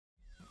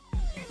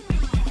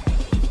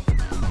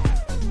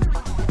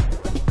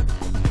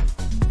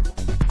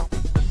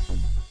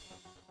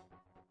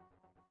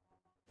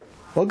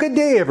Well, good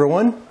day,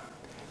 everyone.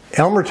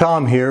 Elmer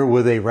Tom here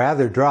with a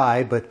rather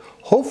dry but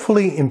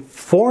hopefully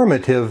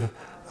informative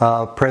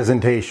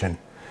presentation.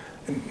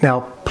 Now,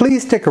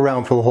 please stick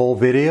around for the whole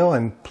video,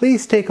 and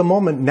please take a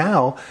moment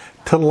now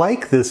to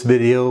like this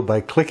video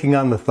by clicking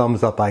on the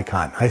thumbs up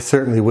icon. I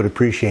certainly would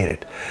appreciate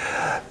it.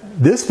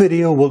 This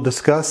video will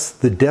discuss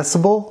the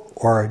decibel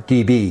or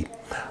dB.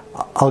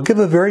 I'll give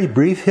a very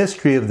brief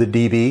history of the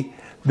dB,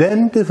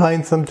 then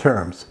define some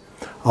terms.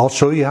 I'll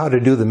show you how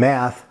to do the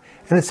math,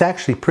 and it's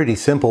actually pretty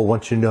simple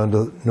once you know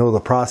the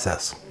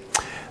process.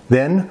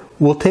 Then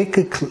we'll take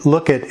a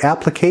look at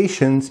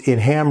applications in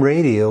ham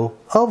radio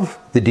of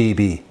the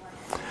dB.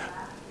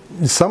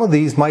 Some of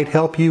these might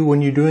help you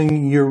when you're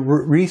doing your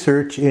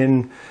research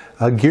in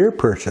a gear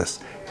purchase,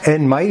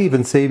 and might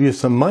even save you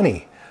some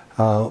money.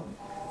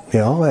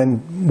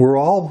 And we're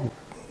all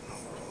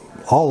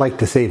like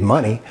to save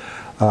money.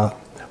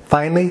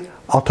 Finally,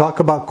 I'll talk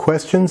about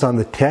questions on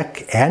the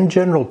tech and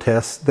general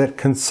tests that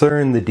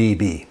concern the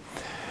dB.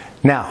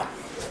 Now,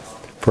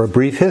 for a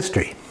brief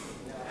history.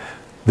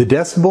 The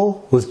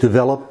decibel was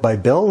developed by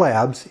Bell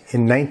Labs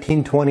in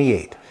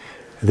 1928.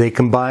 They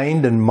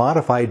combined and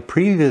modified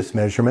previous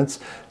measurements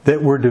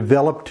that were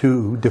developed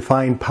to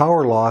define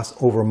power loss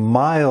over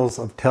miles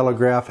of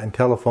telegraph and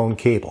telephone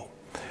cable.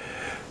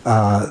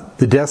 The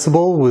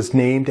decibel was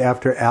named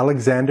after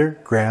Alexander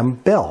Graham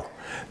Bell,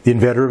 the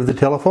inventor of the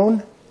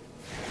telephone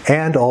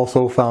and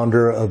also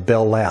founder of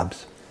Bell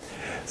Labs.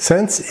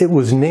 Since it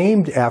was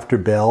named after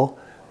Bell,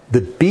 the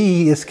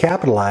B is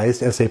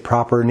capitalized as a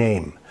proper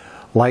name,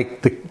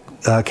 like the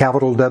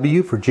capital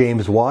W for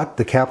James Watt,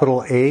 the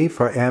capital A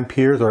for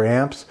amperes or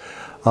amps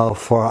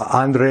for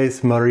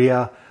Andres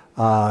Maria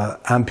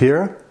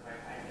Ampere,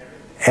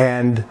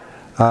 and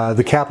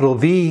the capital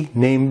V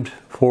named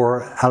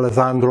for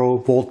Alessandro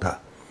Volta.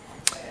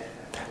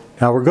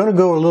 Now we're going to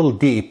go a little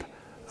deep,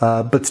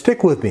 but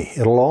stick with me.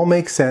 It'll all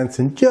make sense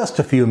in just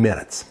a few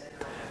minutes.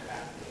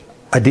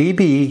 A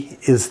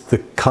dB is the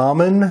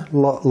common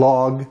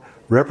log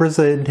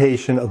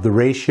representation of the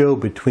ratio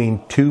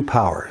between two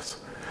powers.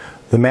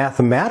 The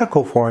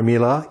mathematical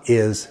formula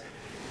is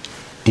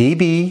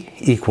dB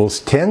equals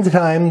 10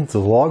 times the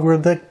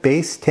logarithmic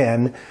base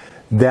 10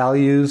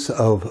 values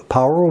of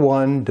power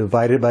 1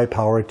 divided by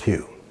power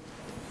 2.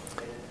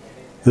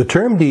 The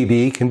term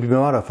dB can be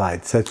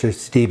modified, such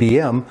as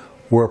dBm,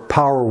 where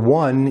power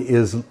 1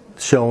 is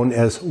shown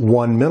as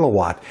 1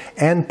 milliwatt,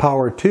 and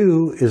power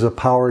 2 is a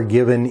power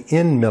given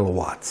in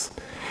milliwatts.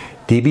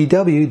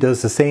 dBW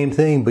does the same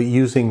thing, but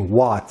using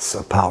watts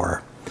of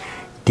power.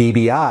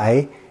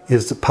 dBi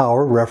is the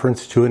power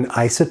reference to an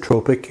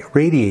isotropic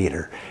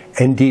radiator,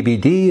 and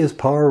dBd is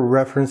power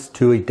reference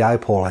to a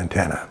dipole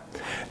antenna.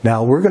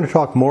 Now we're going to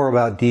talk more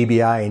about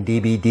dBi and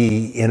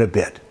dBd in a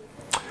bit.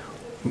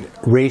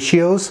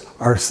 Ratios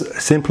are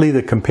simply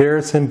the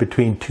comparison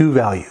between two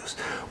values.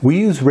 We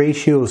use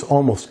ratios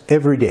almost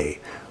every day.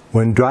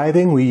 When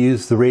driving, we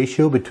use the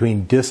ratio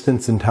between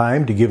distance and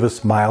time to give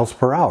us miles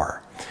per hour.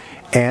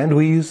 And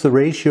we use the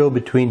ratio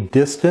between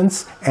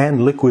distance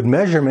and liquid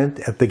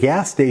measurement at the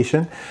gas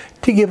station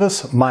to give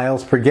us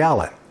miles per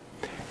gallon.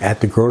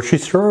 At the grocery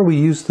store, we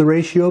use the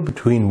ratio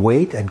between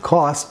weight and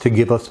cost to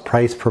give us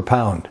price per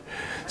pound.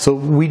 So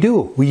we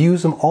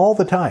use them all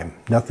the time,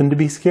 nothing to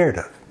be scared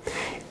of.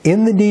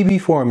 In the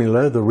dB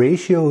formula, the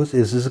ratios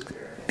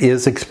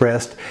is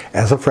expressed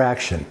as a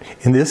fraction.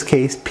 In this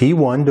case,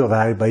 P1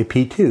 divided by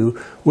P2,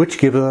 which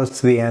gives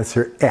us the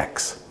answer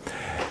X.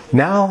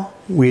 Now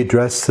we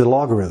address the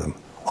logarithm.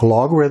 A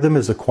logarithm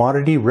is a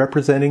quantity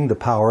representing the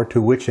power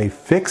to which a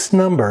fixed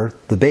number,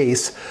 the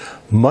base,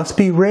 must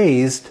be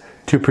raised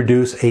to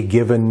produce a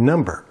given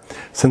number.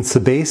 Since the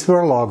base of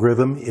our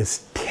logarithm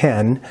is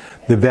 10,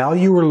 the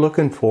value we're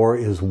looking for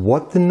is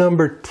what the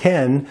number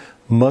 10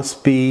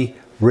 must be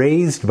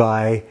raised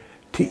by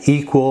to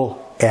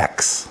equal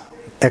x,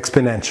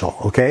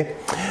 exponential, okay?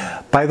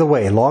 By the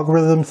way,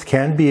 logarithms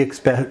can be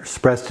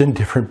expressed in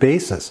different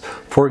bases.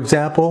 For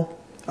example,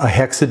 a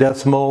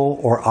hexadecimal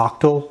or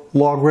octal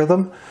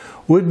logarithm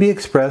would be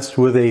expressed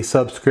with a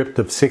subscript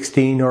of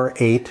 16 or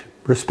 8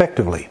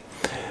 respectively.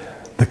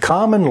 The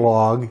common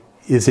log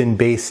is in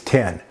base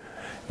 10.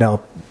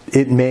 Now,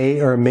 it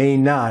may or may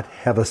not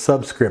have a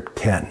subscript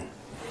 10.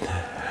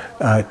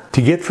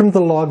 To get from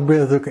the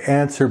logarithmic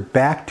answer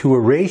back to a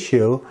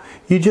ratio,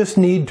 you just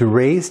need to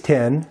raise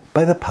 10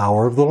 by the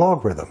power of the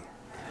logarithm.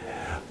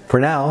 For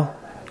now,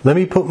 let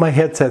me put my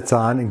headsets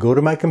on and go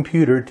to my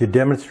computer to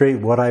demonstrate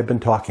what I've been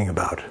talking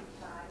about.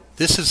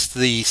 This is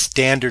the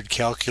standard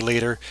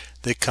calculator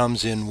that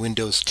comes in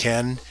Windows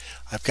 10.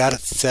 I've got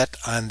it set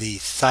on the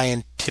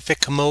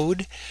scientific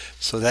mode,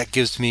 so that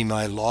gives me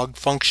my log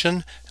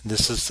function.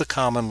 This is the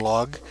common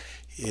log.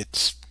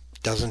 It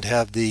doesn't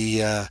have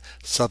the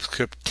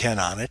subscript 10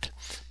 on it,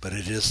 but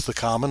it is the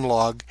common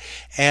log,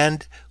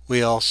 and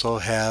we also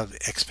have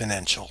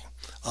exponential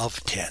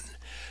of 10.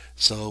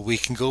 So we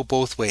can go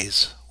both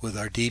ways with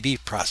our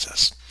dB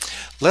process.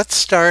 Let's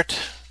start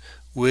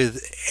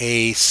with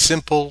a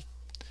simple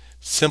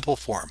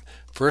form.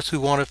 First we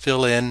want to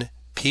fill in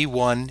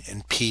P1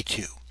 and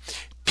P2.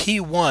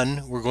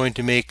 P1 we're going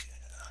to make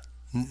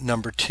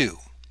number 2.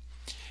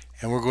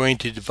 And we're going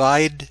to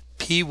divide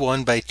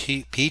P1 by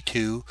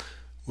P2,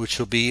 which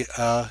will be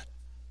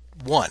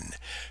 1.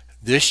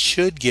 This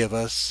should give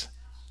us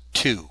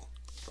 2.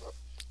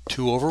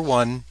 2 over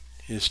 1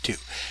 is 2.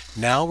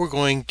 Now we're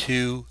going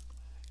to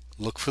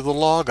look for the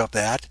log of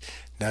that.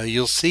 Now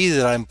you'll see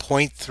that I'm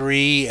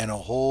 0.3 and a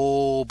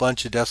whole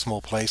bunch of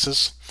decimal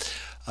places.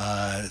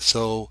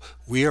 So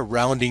we are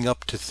rounding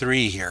up to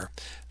 3 here.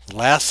 The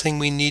last thing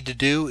we need to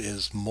do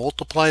is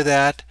multiply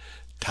that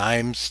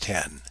times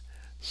 10.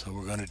 So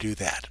we're going to do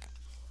that.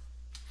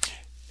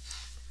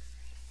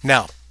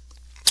 Now,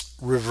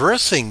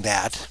 reversing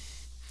that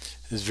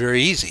is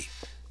very easy.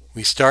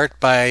 We start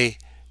by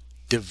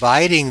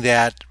dividing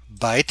that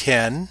by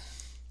 10,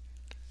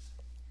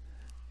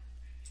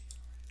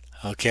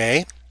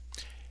 okay,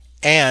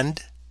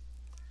 and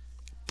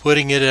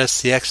putting it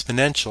as the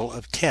exponential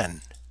of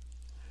 10.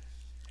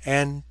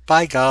 And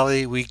by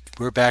golly,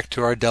 we're back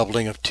to our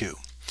doubling of 2.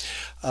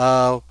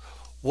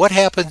 What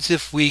happens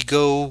if we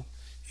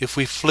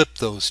flip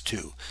those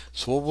two?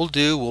 So what we'll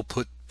do, we'll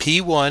put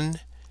P1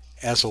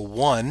 as a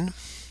 1,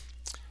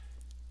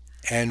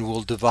 and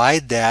we'll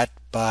divide that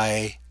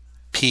by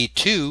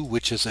P2,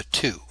 which is a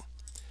 2.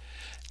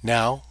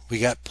 Now we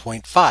got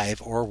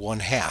 0.5, or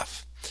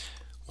 1/2.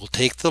 We'll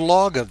take the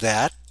log of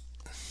that,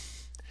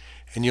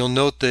 and you'll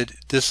note that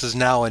this is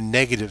now a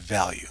negative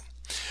value.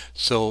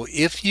 So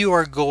if you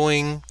are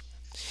looking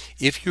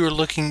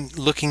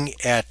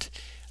at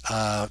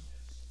an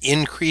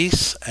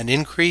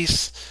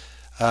increase,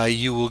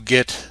 you will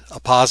get a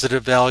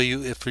positive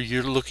value. If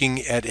you're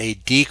looking at a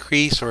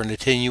decrease or an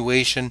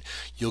attenuation,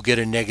 you'll get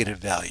a negative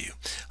value.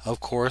 Of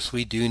course,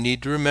 we do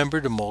need to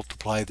remember to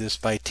multiply this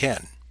by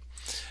 10.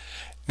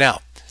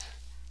 Now,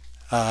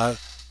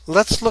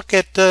 let's look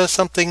at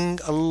something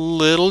a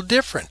little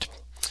different.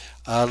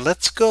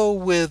 Let's go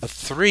with a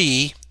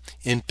 3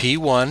 in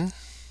P1,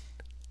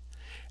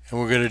 and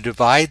we're going to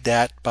divide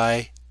that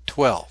by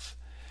 12.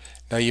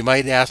 Now you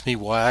might ask me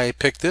why I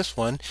picked this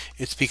one.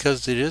 It's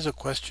because it is a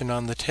question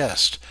on the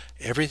test.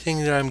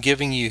 Everything that I'm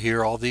giving you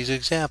here, all these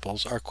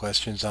examples, are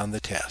questions on the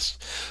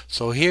test.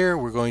 So here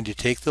we're going to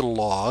take the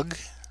log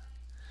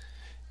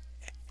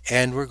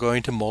and we're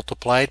going to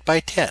multiply it by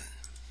 10.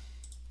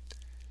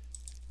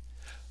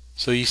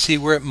 So you see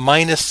we're at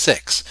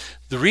 -6.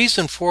 The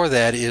reason for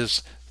that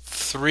is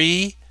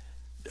 3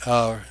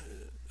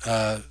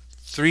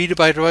 divided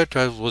by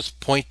 12 was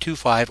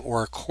 0.25,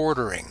 or a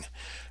quartering.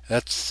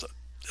 That's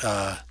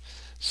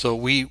so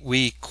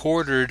we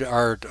quartered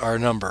our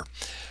number.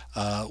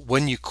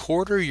 When you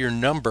quarter your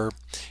number,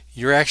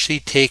 you're actually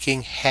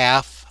taking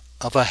half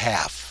of a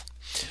half.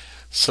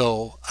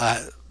 So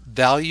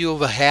value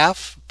of a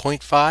half,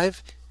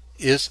 0.5,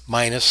 is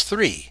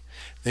 -3.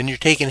 Then you're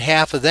taking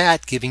half of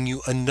that, giving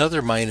you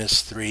another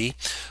 -3.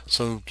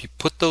 So you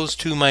put those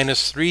two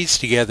 -3s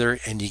together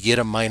and you get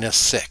a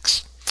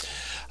 -6.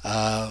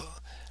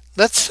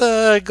 Let's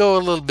go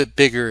a little bit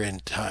bigger in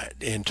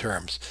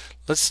terms.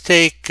 Let's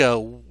take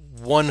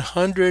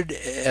 100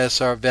 as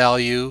our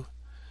value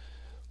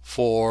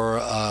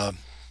for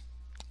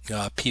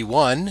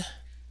P1,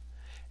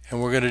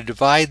 and we're going to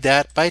divide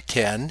that by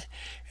 10,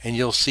 and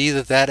you'll see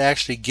that that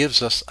actually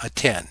gives us a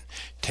 10.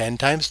 10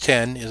 times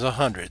 10 is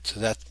 100, so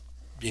that's,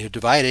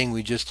 dividing,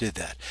 we just did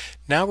that.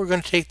 Now we're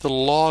going to take the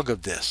log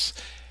of this.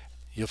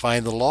 You'll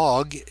find the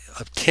log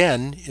of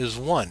 10 is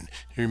 1.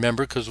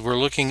 Remember, because we're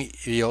looking,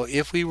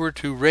 if we were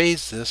to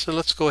raise this, so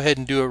let's go ahead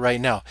and do it right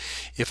now.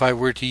 If I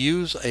were to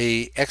use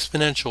a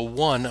exponential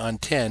 1 on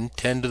 10,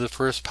 10 to the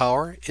first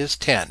power is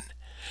 10.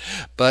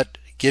 But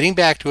getting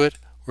back to it,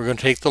 we're going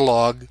to take the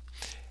log,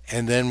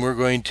 and then we're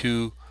going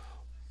to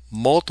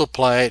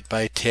multiply it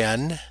by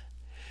 10,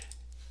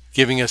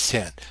 giving us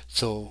 10.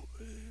 So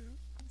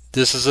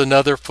this is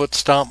another foot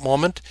stomp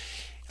moment.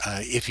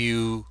 If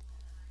you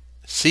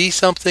see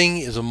something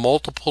is a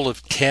multiple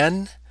of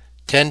 10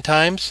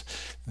 times,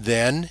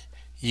 then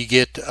you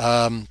get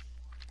 10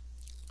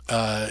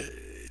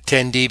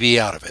 dB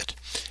out of it.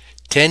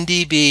 10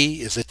 dB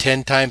is a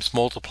 10 times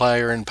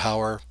multiplier in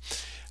power.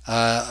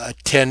 A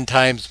 10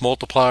 times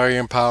multiplier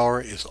in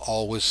power is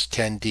always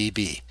 10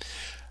 dB.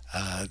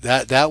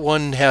 That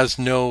one has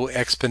no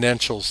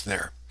exponentials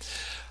there.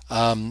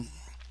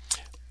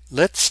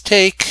 Let's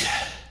take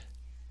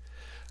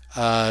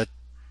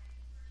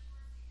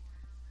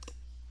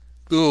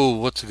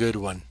what's a good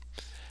one?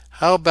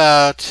 How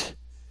about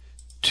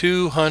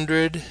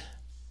 200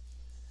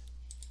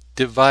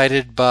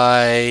 divided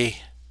by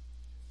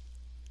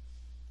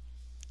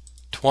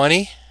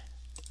 20?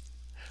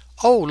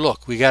 Oh,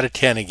 look, we got a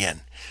 10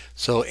 again.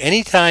 So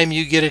anytime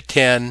you get a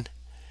 10,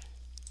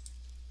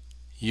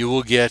 you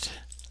will get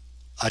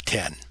a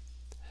 10.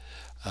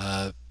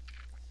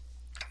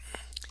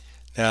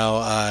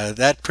 Now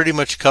that pretty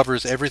much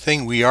covers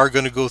everything. We are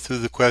going to go through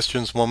the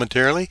questions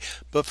momentarily,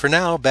 but for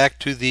now, back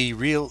to the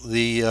real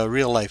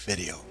life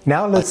video.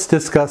 Now let's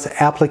discuss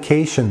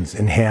applications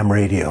in ham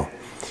radio.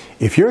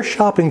 If you're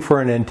shopping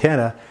for an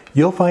antenna,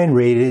 you'll find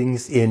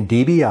ratings in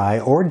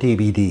dBi or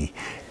dBd.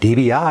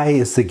 dBi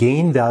is the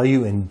gain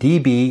value in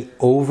dB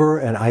over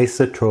an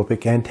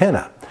isotropic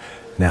antenna.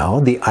 Now,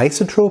 the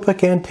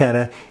isotropic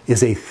antenna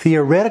is a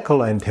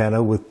theoretical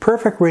antenna with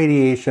perfect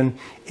radiation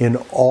in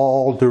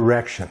all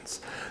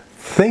directions.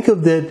 Think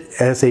of it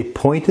as a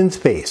point in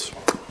space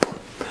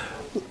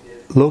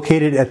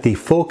located at the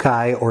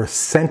foci or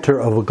center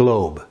of a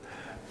globe.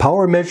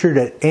 Power measured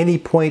at any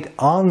point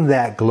on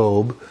that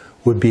globe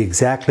would be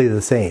exactly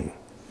the same.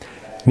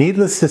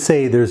 Needless to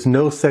say, there's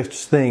no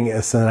such thing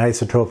as an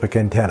isotropic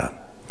antenna.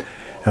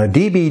 Now,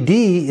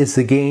 dBd is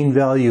the gain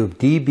value of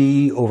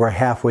dB over a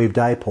half-wave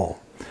dipole.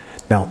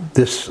 Now,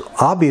 this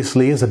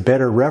obviously is a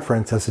better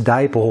reference as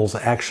dipoles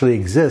actually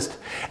exist,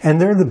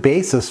 and they're the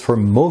basis for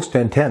most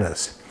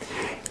antennas.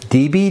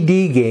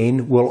 dBd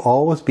gain will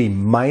always be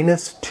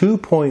minus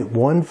 2.15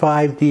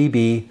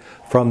 dB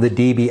from the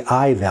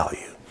dBi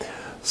value.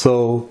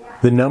 So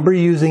the number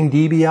using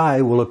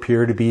dBi will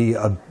appear to be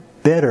a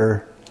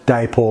better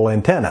dipole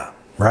antenna,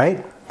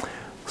 right?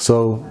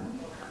 So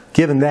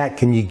given that,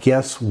 can you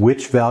guess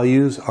which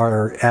values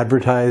are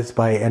advertised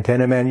by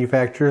antenna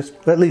manufacturers?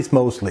 At least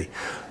mostly.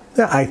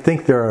 I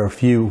think there are a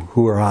few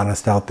who are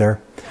honest out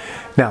there.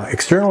 Now,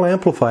 external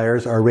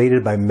amplifiers are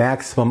rated by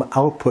maximum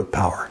output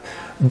power,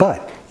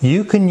 but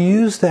you can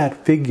use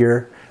that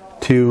figure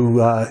to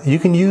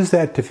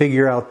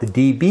figure out the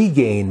dB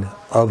gain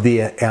of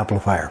the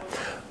amplifier.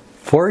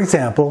 For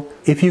example,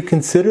 if you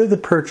consider the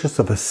purchase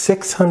of a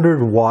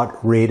 600 watt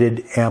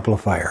rated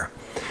amplifier.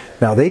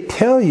 Now, they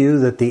tell you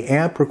that the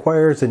amp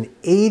requires an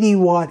 80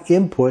 watt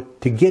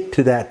input to get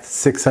to that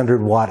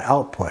 600 watt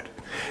output.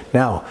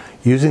 Now,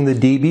 using the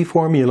dB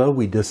formula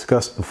we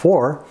discussed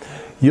before,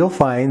 you'll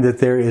find that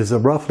there is a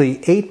roughly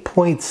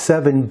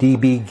 8.7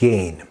 dB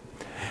gain.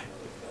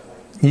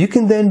 You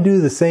can then do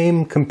the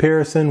same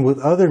comparison with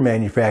other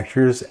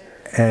manufacturers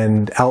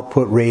and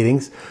output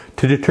ratings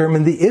to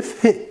determine the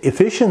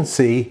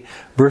efficiency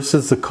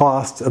versus the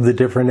cost of the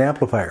different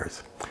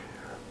amplifiers.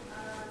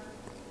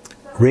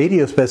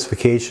 Radio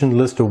specifications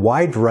list a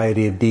wide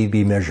variety of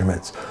dB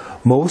measurements.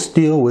 Most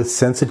deal with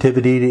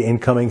sensitivity to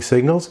incoming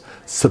signals,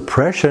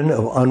 suppression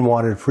of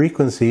unwanted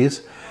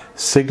frequencies,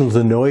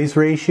 signal-to-noise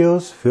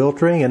ratios,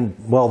 filtering, and,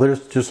 well,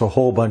 there's just a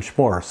whole bunch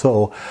more.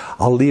 So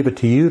I'll leave it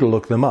to you to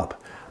look them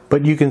up.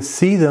 But you can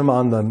see them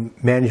on the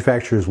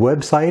manufacturer's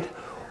website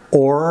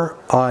or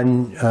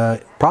on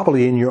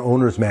probably in your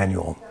owner's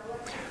manual.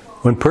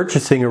 When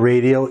purchasing a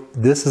radio,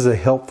 this is a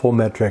helpful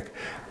metric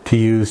to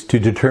use to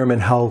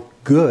determine how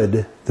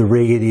good the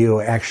radio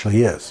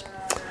actually is.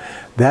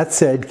 That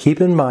said, keep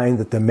in mind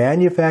that the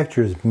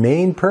manufacturer's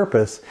main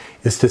purpose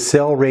is to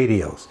sell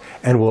radios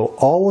and will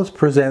always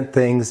present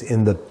things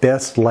in the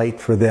best light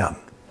for them.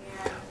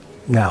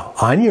 Now,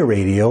 on your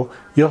radio,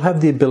 you'll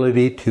have the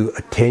ability to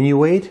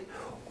attenuate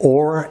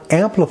or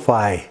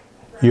amplify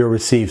your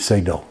received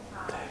signal.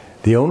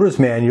 The owner's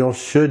manual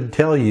should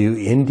tell you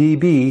in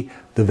dB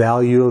the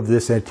value of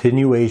this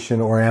attenuation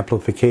or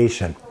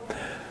amplification.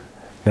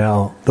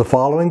 Now, the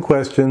following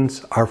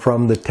questions are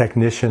from the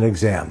technician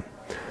exam.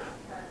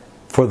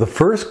 For the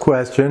first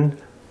question,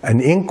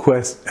 an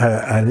increase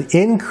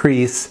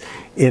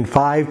in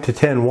 5 to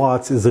 10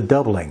 watts is a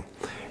doubling.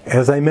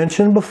 As I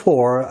mentioned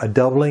before, a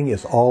doubling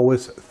is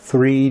always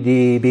 3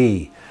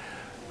 dB.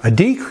 A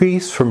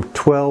decrease from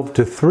 12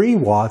 to 3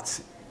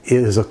 watts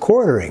is a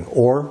quartering,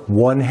 or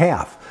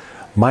 1/2.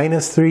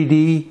 Minus 3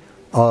 dB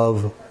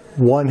of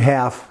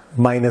 1/2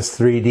 minus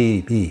 3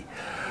 dB.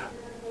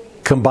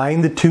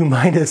 Combine the two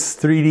minus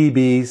 3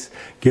 dBs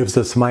gives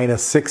us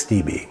minus 6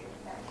 dB.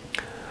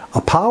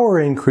 A power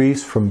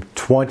increase from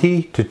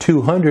 20 to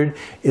 200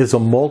 is a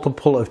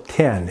multiple of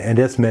 10, and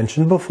as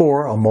mentioned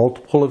before, a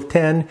multiple of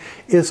 10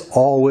 is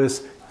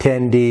always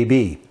 10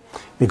 dB.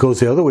 It goes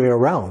the other way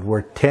around,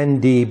 where 10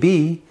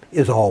 dB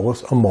is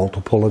always a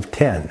multiple of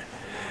 10.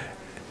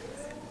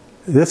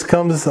 This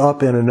comes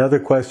up in another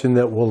question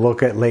that we'll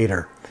look at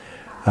later.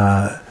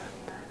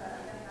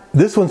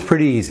 This one's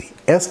pretty easy.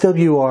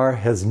 SWR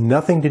has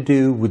nothing to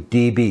do with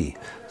dB,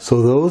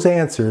 so those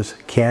answers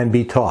can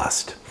be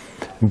tossed.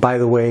 And by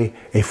the way,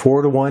 a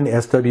 4-to-1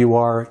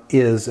 SWR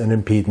is an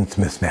impedance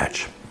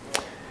mismatch.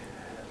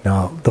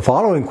 Now, the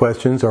following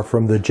questions are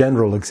from the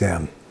general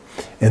exam.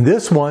 In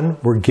this one,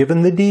 we're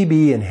given the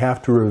dB and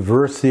have to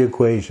reverse the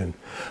equation.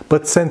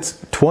 But since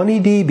 20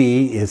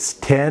 dB is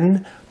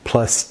 10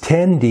 plus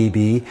 10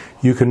 dB,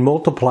 you can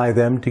multiply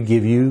them to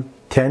give you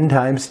 10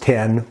 times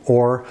 10,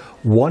 or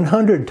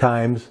 100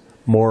 times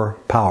more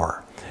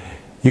power.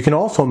 You can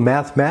also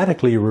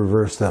mathematically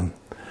reverse them.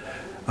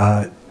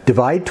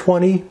 Divide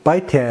 20 by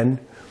 10,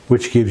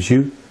 which gives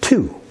you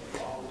 2.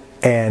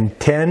 And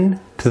 10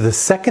 to the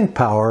second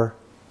power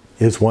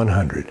is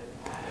 100.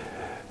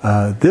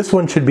 This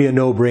one should be a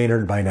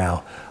no-brainer by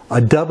now.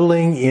 A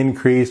doubling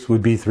increase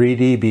would be 3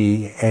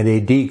 dB, and a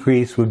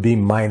decrease would be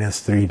minus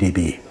 3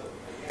 dB.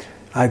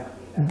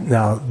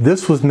 Now,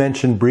 this was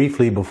mentioned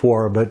briefly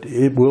before, but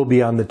it will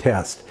be on the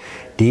test.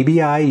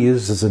 dBi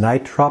uses an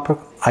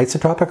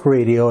isotropic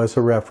radio as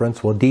a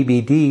reference, well,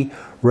 DBD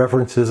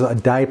references a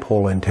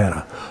dipole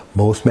antenna.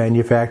 Most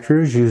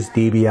manufacturers use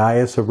DBI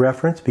as a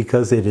reference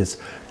because it is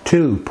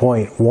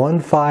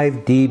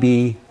 2.15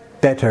 dB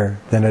better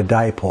than a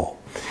dipole.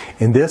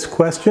 In this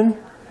question,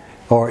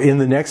 or in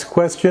the next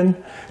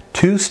question,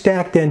 two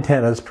stacked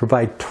antennas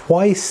provide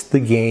twice the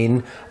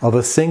gain of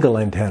a single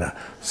antenna.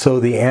 So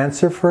the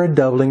answer for a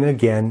doubling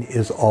again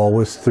is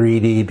always 3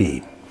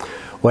 dB.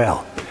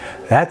 Well,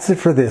 that's it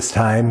for this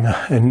time.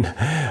 And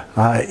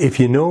if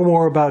you know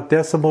more about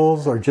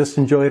decibels or just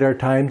enjoyed our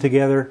time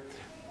together,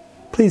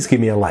 please give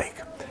me a like.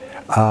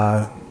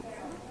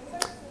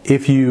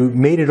 If you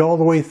made it all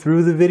the way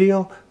through the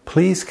video,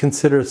 please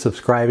consider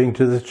subscribing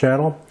to this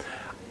channel.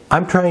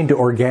 I'm trying to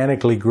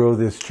organically grow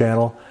this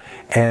channel,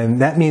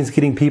 and that means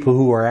getting people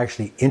who are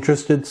actually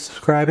interested in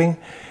subscribing.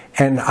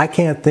 And I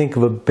can't think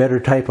of a better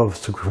type of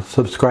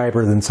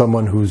subscriber than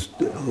someone who's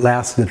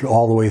lasted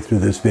all the way through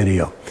this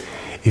video.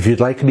 If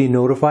you'd like to be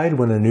notified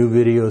when a new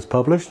video is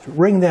published,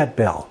 ring that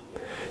bell.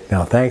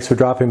 Now, thanks for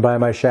dropping by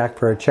my shack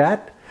for a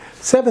chat.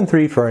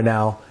 7-3 for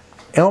now.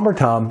 Elmer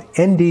Tom,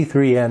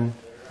 ND3N.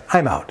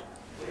 I'm out.